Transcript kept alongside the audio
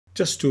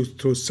just to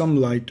throw some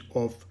light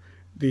of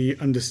the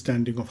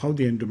understanding of how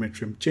the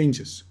endometrium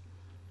changes.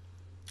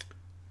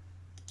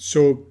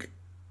 So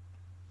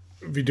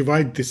we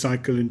divide the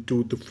cycle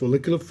into the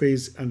follicular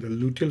phase and the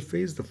luteal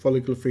phase. The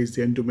follicular phase,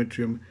 the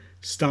endometrium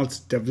starts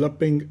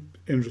developing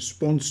in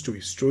response to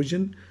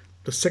estrogen.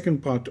 The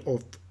second part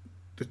of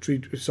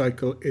the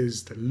cycle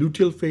is the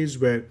luteal phase,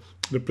 where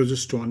the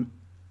progesterone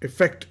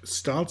effect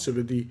starts,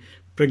 where the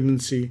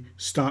pregnancy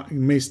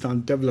may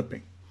start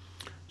developing.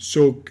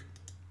 So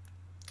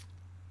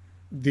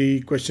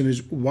the question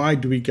is, why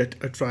do we get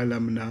a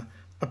trilaminar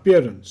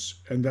appearance?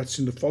 And that's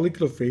in the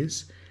follicular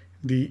phase.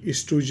 The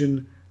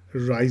estrogen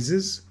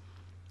rises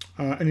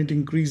and it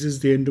increases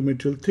the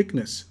endometrial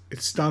thickness.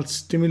 It starts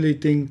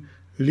stimulating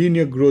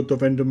linear growth of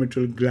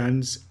endometrial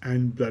glands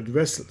and blood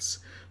vessels.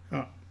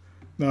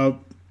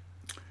 Now,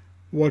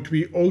 what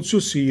we also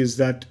see is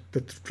that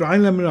the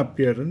trilaminar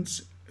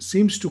appearance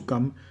seems to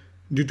come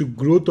due to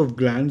growth of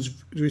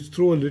glands which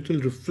throw a little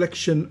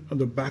reflection on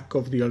the back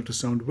of the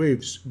ultrasound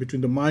waves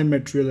between the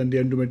myometrial and the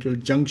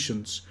endometrial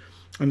junctions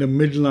and the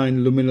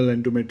midline luminal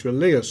endometrial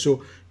layer.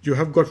 So you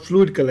have got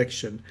fluid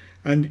collection,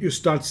 and you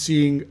start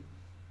seeing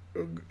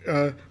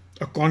a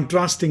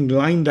contrasting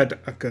line that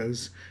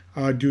occurs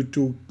due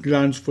to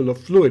glands full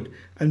of fluid,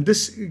 and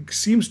this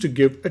seems to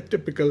give a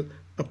typical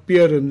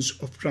appearance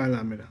of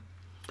trilaminar.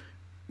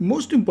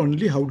 Most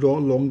importantly, how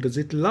long does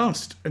it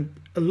last? And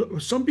a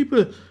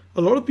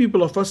lot of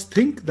people of us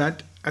think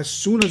that as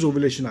soon as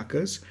ovulation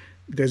occurs,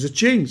 there's a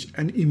change,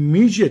 and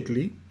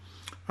immediately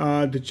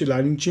the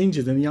lining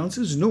changes. And the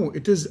answer is no.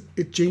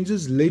 It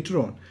changes later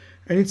on,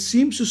 and it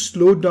seems to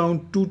slow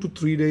down 2 to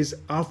 3 days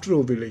after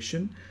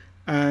ovulation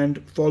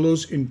and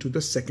follows into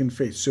the second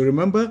phase. So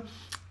remember,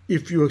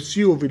 if you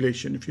see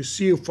ovulation, if you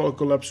see a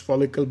collapsed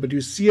follicle, but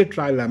you see a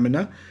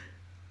trilaminar,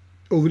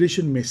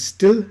 ovulation may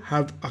still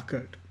have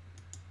occurred.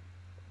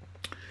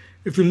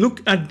 If you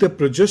look at the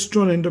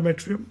progesterone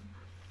endometrium,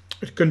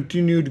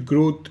 continued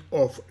growth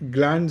of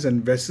glands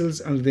and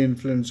vessels under the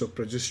influence of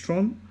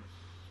progesterone,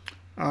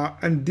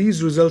 and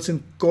these results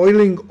in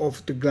coiling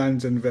of the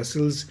glands and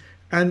vessels,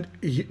 and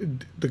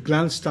the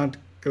glands start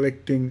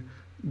collecting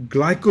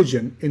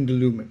glycogen in the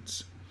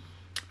lumens,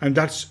 and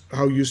that's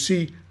how you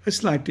see a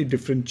slightly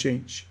different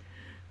change.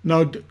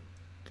 Now,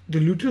 the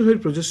luteal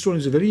progesterone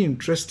is a very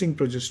interesting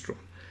progesterone,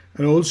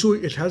 and also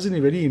it has a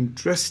very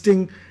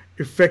interesting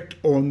effect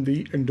on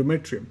the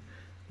endometrium.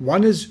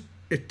 One is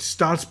it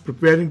starts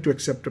preparing to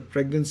accept a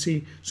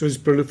pregnancy, so it's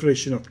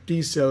proliferation of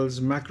T cells,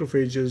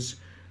 macrophages,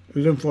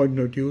 lymphoid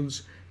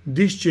nodules.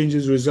 These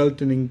changes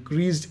result in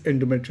increased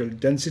endometrial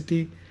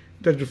density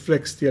that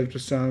reflects the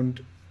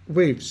ultrasound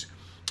waves,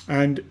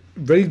 and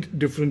very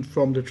different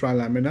from the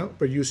trilaminar,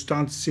 where you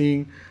start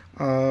seeing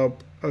a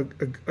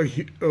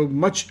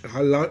much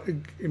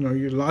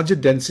larger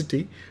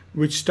density,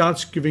 which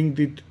starts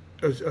giving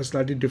a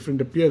slightly different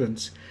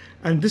appearance.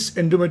 And this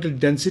endometrial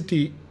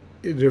density,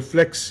 it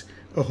reflects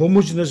a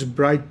homogeneous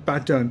bright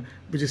pattern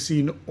which is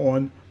seen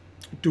on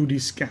 2D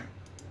scan.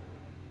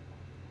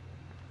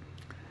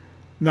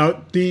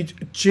 Now, the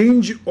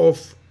change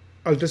of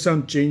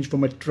ultrasound change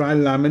from a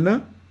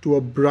trilaminar to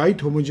a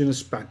bright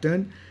homogeneous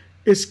pattern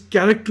is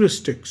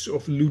characteristics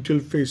of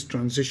luteal phase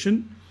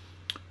transition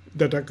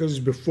that occurs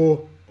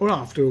before or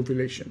after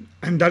ovulation,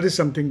 and that is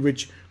something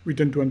which we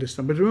tend to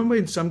understand. But remember,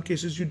 in some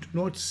cases you do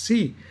not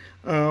see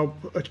a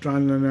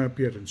trilaminar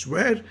appearance,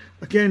 where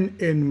again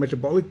in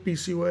metabolic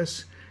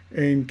PCOS,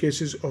 in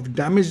cases of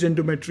damaged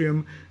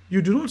endometrium,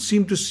 you do not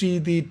seem to see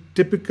the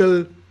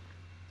typical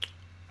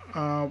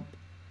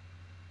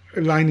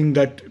lining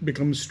that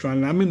becomes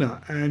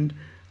trilaminar, and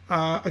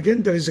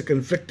again there is a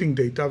conflicting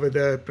data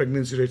whether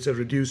pregnancy rates are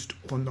reduced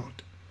or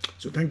not.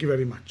 So thank you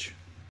very much.